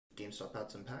Gamestop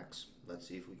had some packs. Let's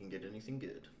see if we can get anything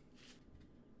good.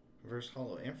 Reverse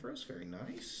Hollow Ampharos, very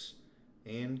nice.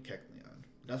 And Kecleon.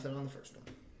 Nothing on the first one.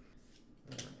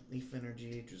 Alright, Leaf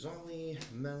Energy, Druzali,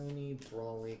 Melanie,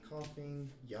 Brawly, Coughing,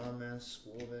 Yamas,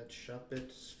 Squirvet,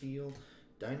 Shuppet, Spheal,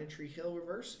 Dynatree Hill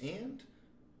Reverse, and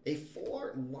a full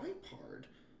art Lipard.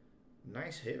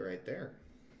 Nice hit right there.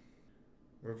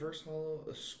 Reverse Hollow,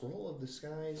 a Scroll of the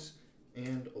Skies,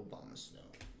 and Obama Snow.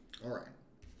 Alright.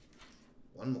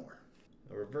 One more.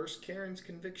 A reverse Karen's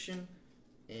Conviction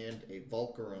and a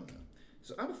Volcarona.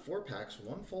 So out of 4 packs,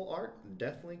 1 full art.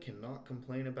 Definitely cannot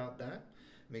complain about that.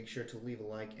 Make sure to leave a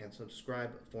like and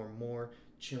subscribe for more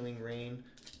Chilling Reign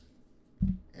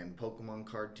and Pokemon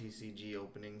card TCG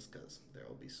openings, because there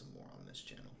will be some more on this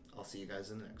channel. I'll see you guys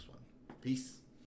in the next one. Peace.